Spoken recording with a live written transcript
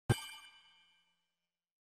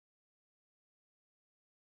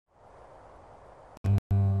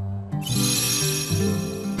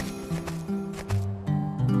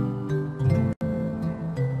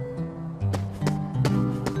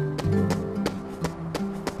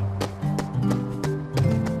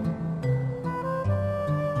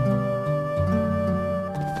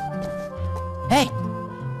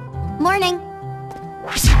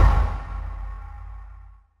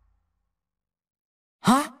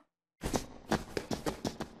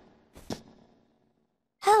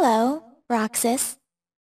Roxas.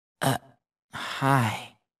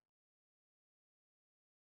 Hi.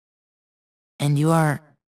 And you are...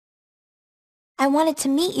 I wanted to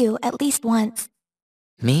meet you at least once.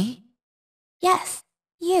 me? Yes,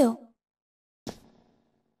 you.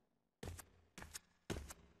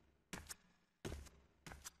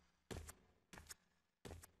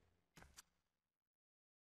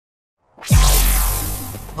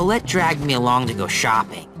 Olette dragged me along to go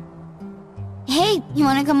shopping. Hey, you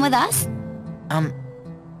wanna come with us?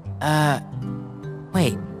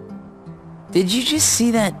 Wait. Did you just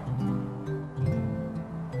see that?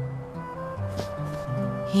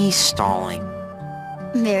 He's stalling.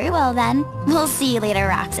 Very well then. We'll see you later,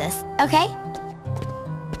 Roxas. Okay?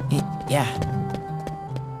 Yeah.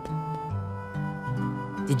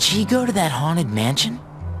 Did she go to that haunted mansion?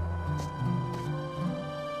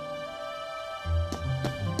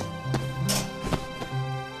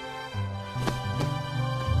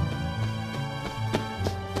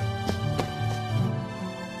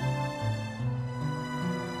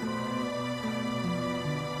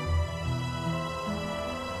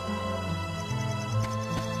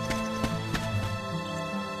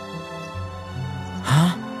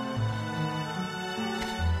 Huh?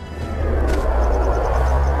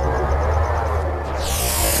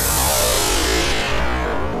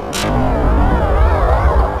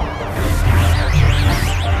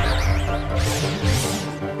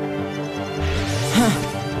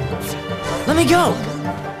 Let me go!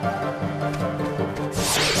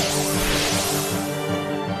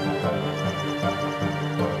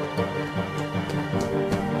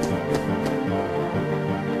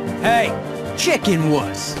 Hey, chicken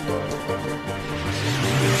wuss.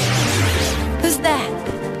 Who's that?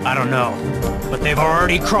 I don't know, but they've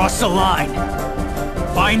already crossed the line.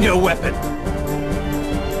 Find a weapon.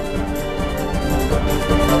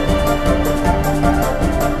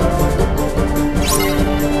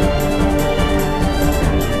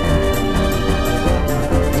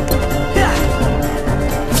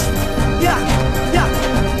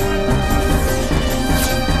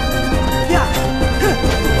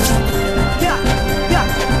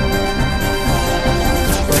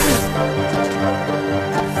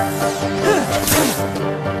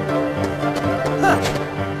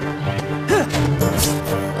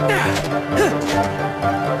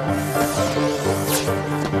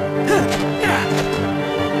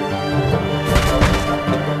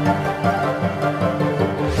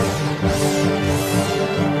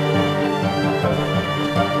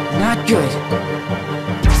 Not good.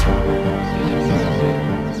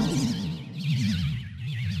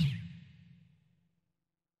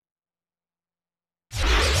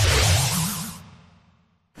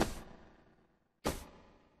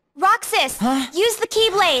 Roxas! Huh? Use the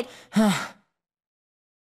Keyblade! Huh?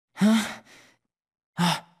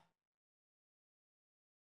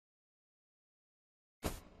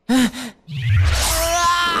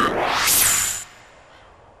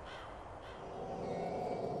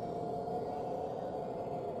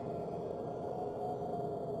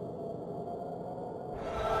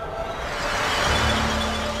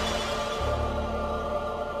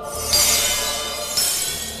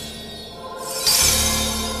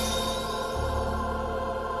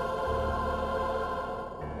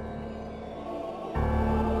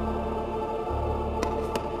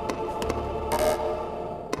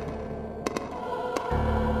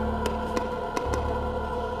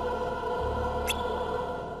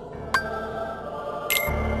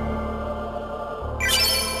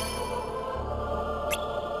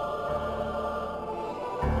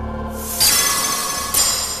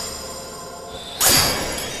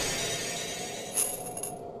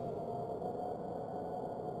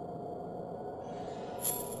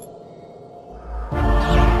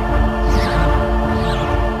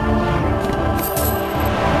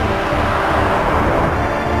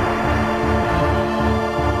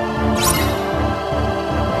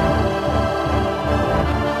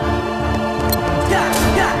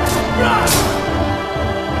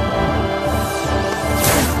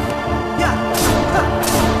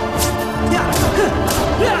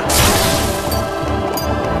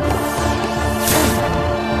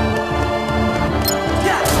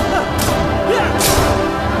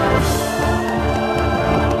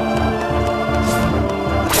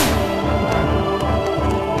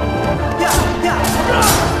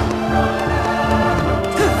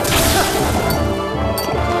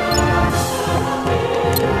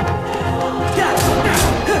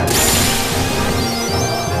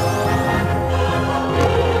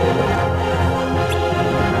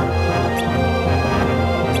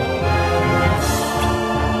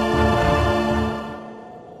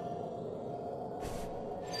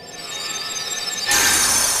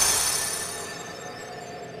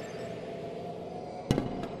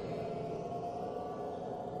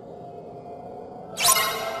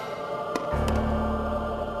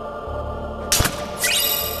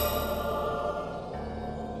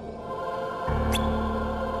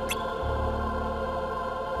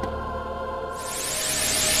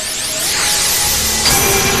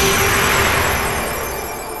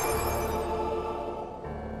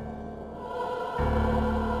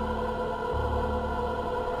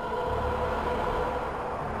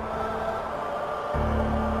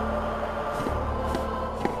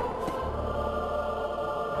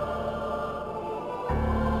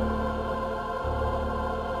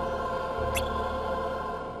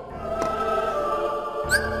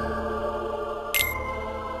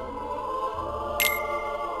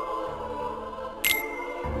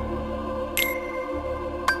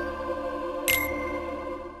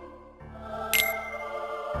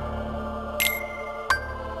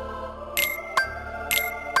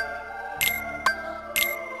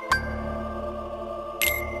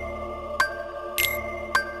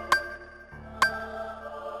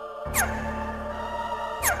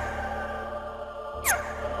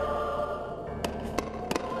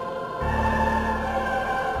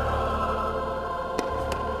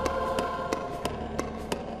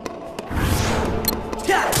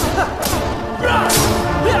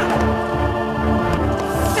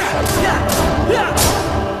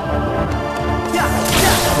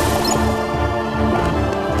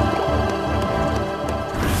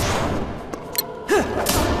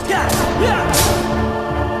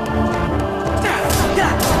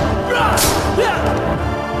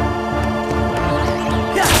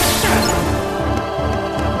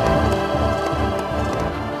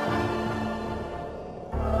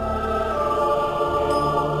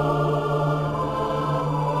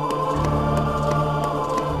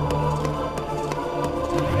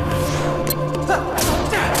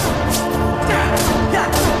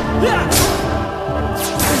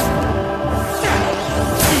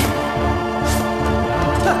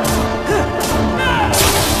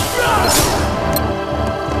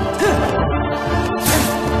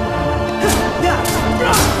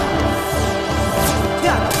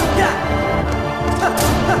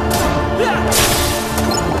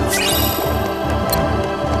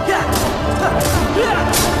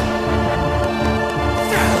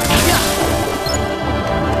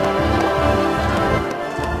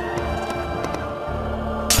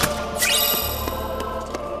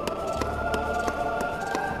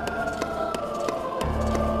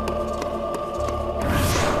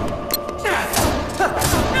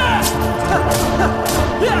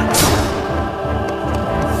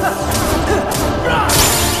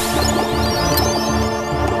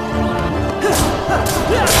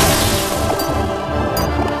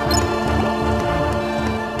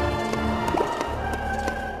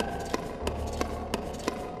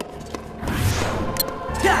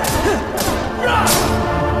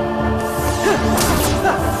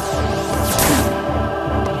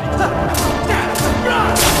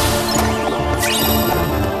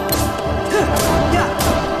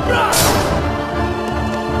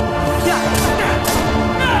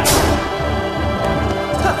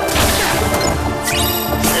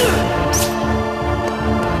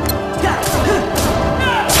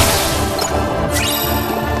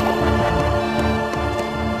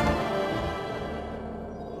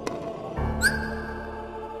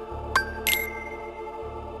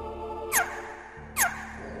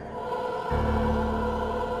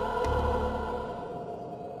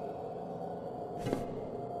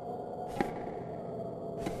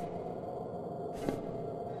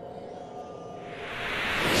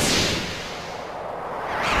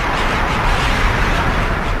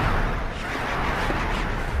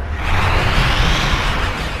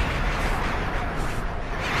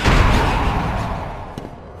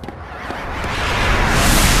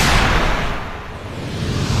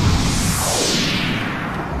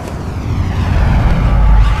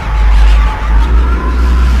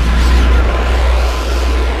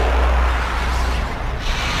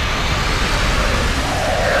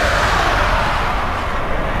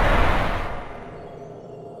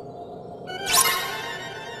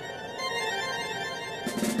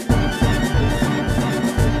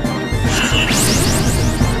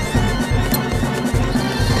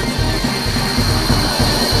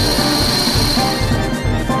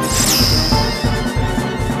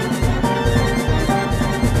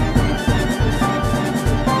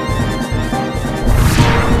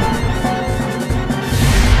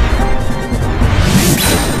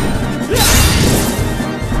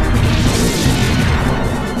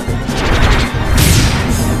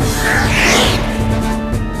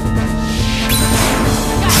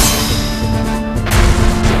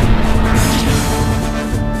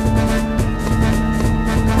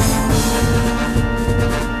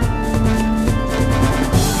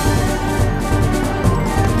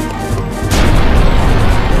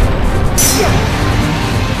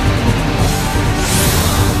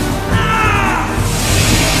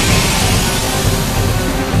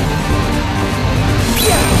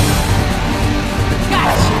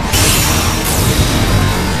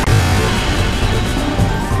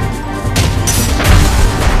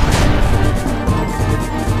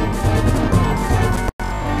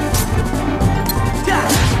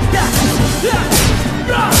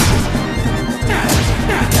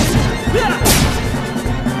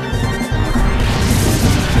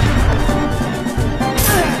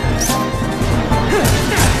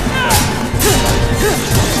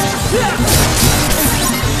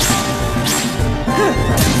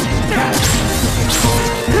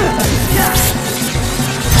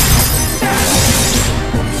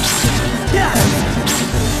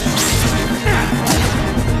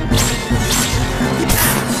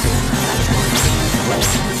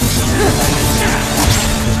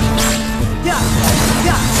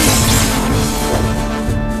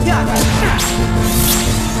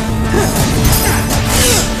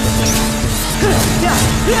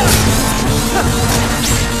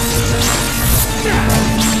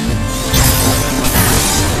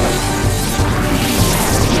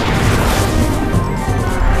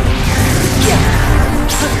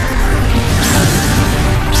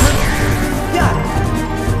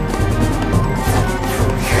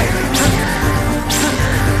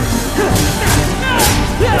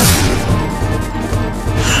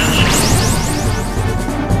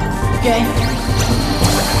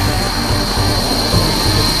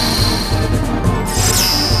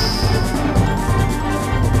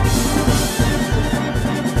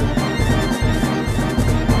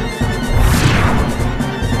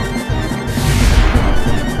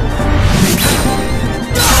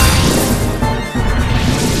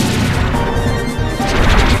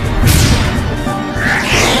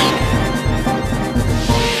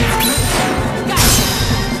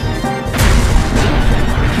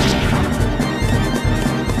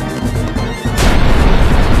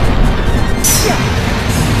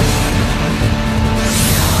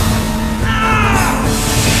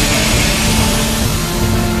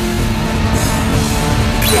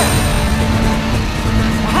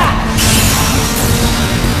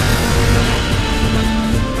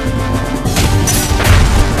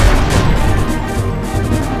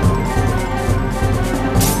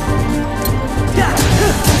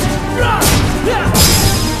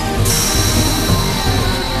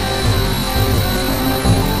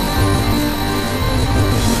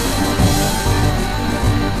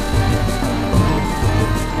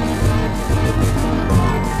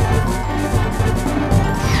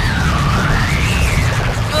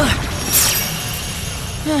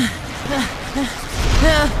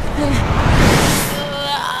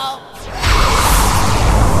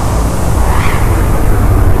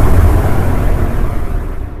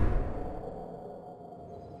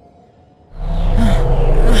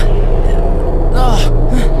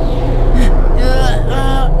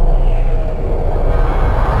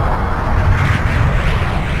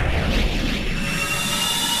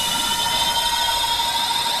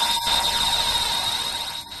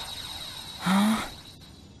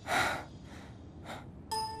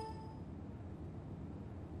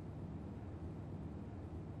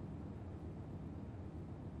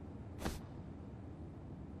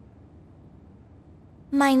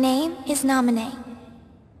 My name is Naminé.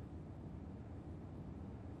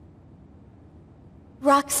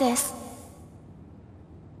 Roxas.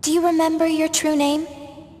 Do you remember your true name?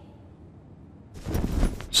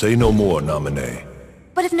 Say no more, Naminé.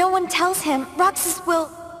 But if no one tells him, Roxas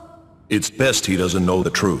will... It's best he doesn't know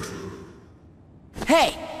the truth.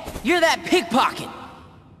 Hey! You're that pickpocket!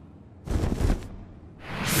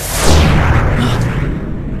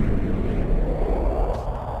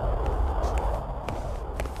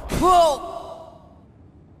 Whoa!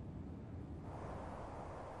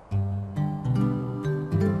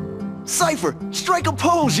 Cypher, strike a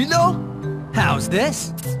pose, you know? How's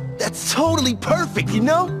this? That's totally perfect, you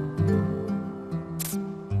know?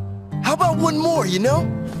 How about one more, you know?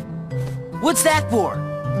 What's that for?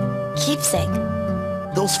 Keepsake.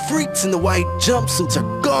 Those freaks in the white jumpsuits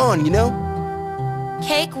are gone, you know?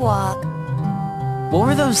 Cakewalk. What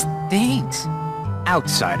were those things?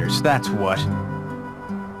 Outsiders, that's what.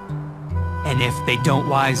 And if they don't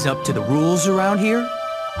wise up to the rules around here,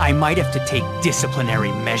 I might have to take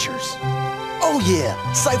disciplinary measures. Oh yeah,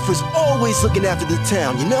 Cypher's always looking after the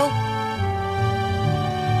town, you know?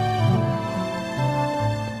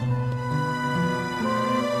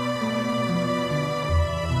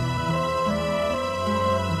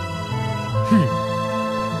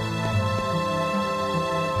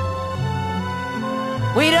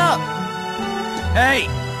 Wait up! Hey!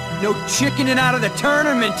 No chickening out of the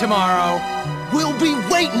tournament tomorrow! We'll be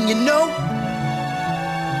waiting, you know?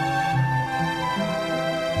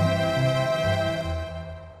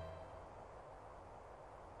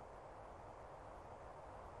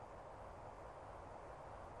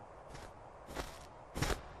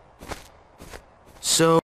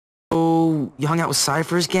 So, you hung out with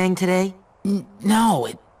Cypher's gang today? No,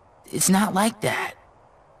 it's not like that.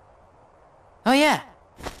 Oh yeah.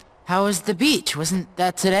 How was the beach? Wasn't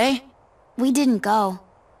that today? We didn't go.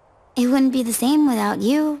 It wouldn't be the same without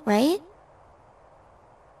you, right?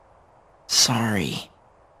 sorry.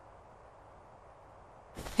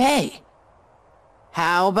 Hey,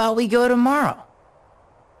 how about we go tomorrow?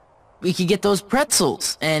 We could get those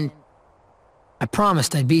pretzels, and... I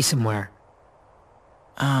promised I'd be somewhere.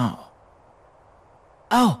 Oh.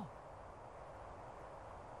 Oh!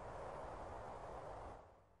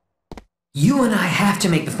 You and I have to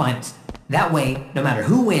make the finals. That way, no matter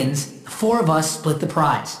who wins, the four of us split the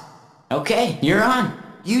prize. Okay, you're on.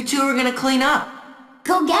 You two are gonna clean up.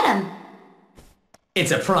 Go get him.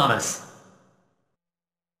 It's a promise.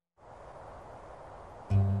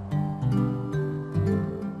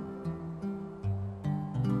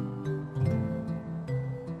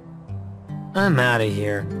 I'm out of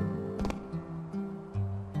here.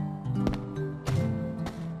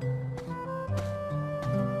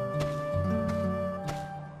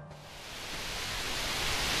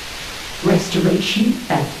 Restoration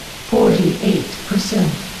at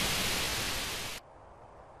 48%.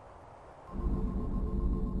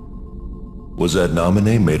 Was that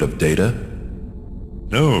nominee made of data?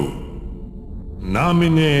 No.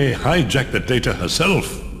 Namine hijacked the data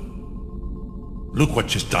herself. Look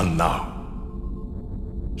what she's done now.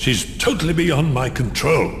 She's totally beyond my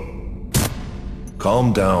control.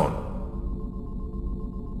 Calm down.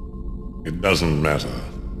 It doesn't matter.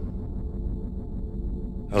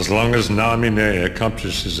 As long as Namine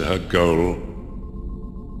accomplishes her goal,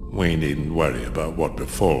 we needn't worry about what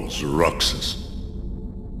befalls Roxas.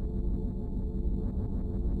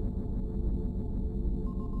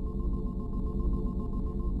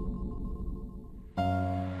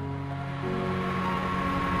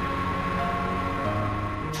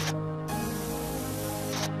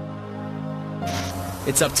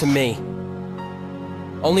 It's up to me.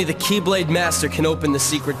 Only the Keyblade Master can open the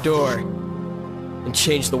secret door and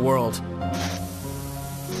change the world.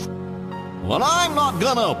 Well, I'm not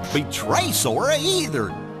gonna betray Sora either.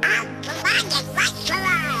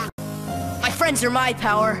 My friends are my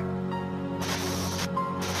power.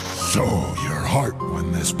 So your heart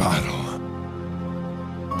won this battle.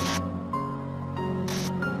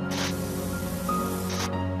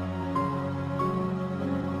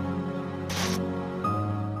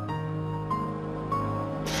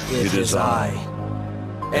 It is I,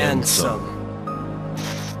 and some.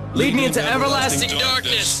 Lead me into everlasting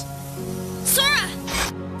darkness! Sora!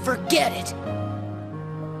 Forget it.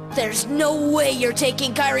 There's no way you're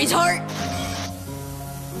taking Kairi's heart!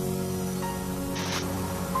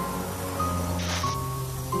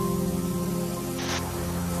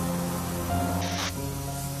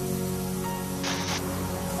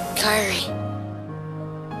 Kairi.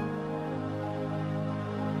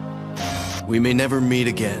 We may never meet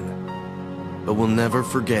again, but we'll never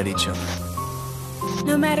forget each other.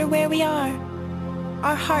 No matter where we are,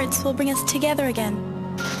 our hearts will bring us together again.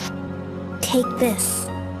 Take this.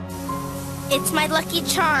 It's my lucky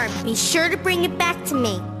charm. Be sure to bring it back to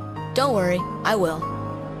me. Don't worry, I will.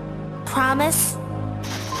 Promise?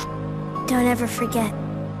 Don't ever forget.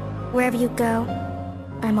 Wherever you go,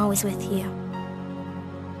 I'm always with you.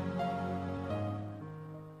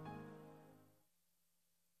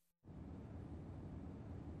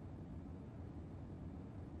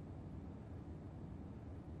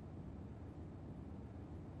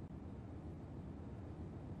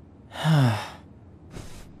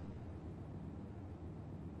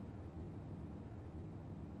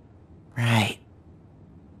 Right.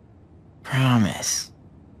 Promise.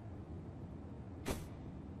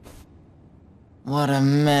 What a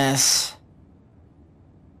mess.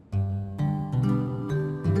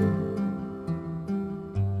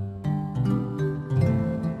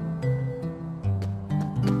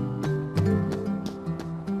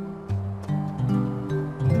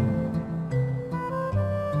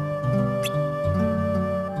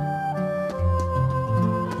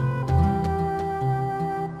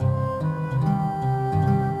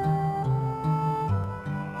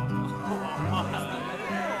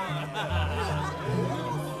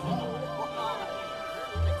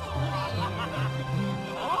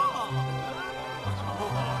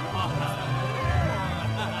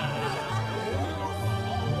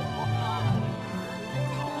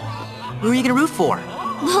 Who are you gonna root for?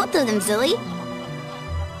 Both of them, silly.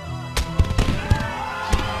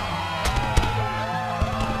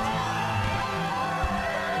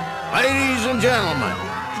 Ladies and gentlemen,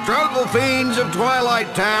 struggle fiends of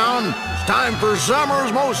Twilight Town, it's time for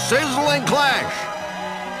summer's most sizzling clash.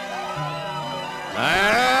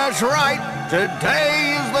 That's right,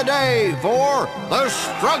 today is the day for the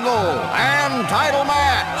struggle and title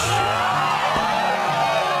match.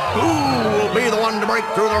 Who will be the one to break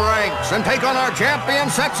through the ranks and take on our champion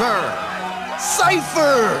Setzer?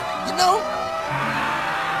 Cypher! You know?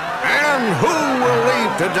 And And who will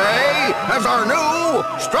leave today as our new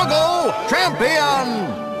struggle champion?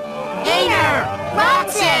 Hater!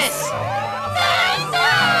 Roxas!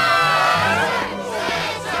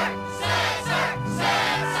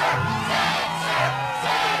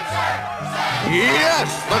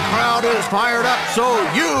 Yes, the crowd is fired up, so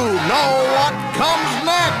you know what comes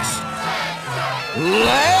next.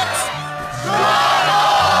 Let's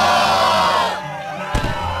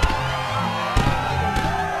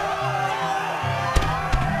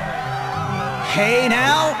Hey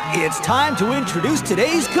now, it's time to introduce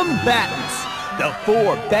today's combatants. The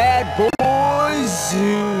 4 bad boys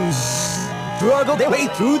who struggled their way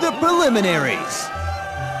through the preliminaries.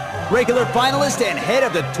 Regular finalist and head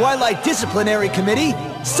of the Twilight Disciplinary Committee,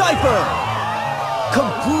 Chaper.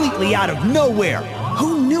 Completely out of nowhere.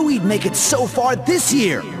 Who knew he'd make it so far this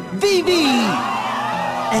year? Vivi.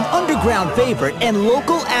 An underground favorite and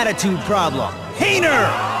local attitude problem, Hainer.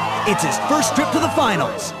 It's his first trip to the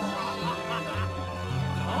finals.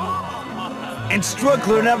 And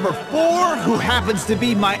struggler number 4, who happens to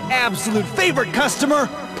be my absolute favorite customer,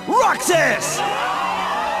 Roxas!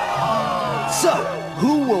 So,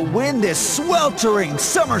 who will win this sweltering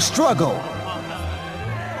summer struggle?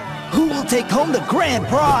 Who will take home the grand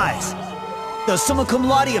prize? The summa cum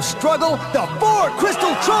laude of struggle, the 4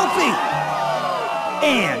 crystal trophy!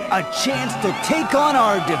 And a chance to take on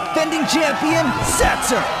our defending champion,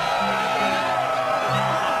 Setzer!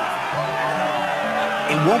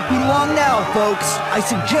 It won't be long now, folks. I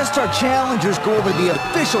suggest our challengers go over the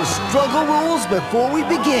official struggle rules before we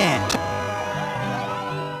begin.